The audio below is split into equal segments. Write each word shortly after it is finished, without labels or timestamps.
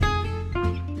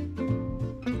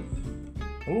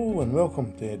and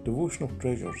welcome to Devotional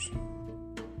Treasures,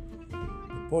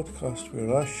 the podcast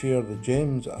where I share the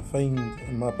gems that I find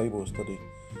in my Bible study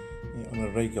on a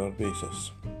regular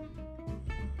basis.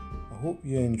 I hope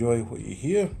you enjoy what you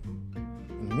hear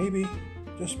and maybe,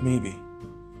 just maybe,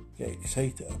 get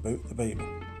excited about the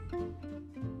Bible.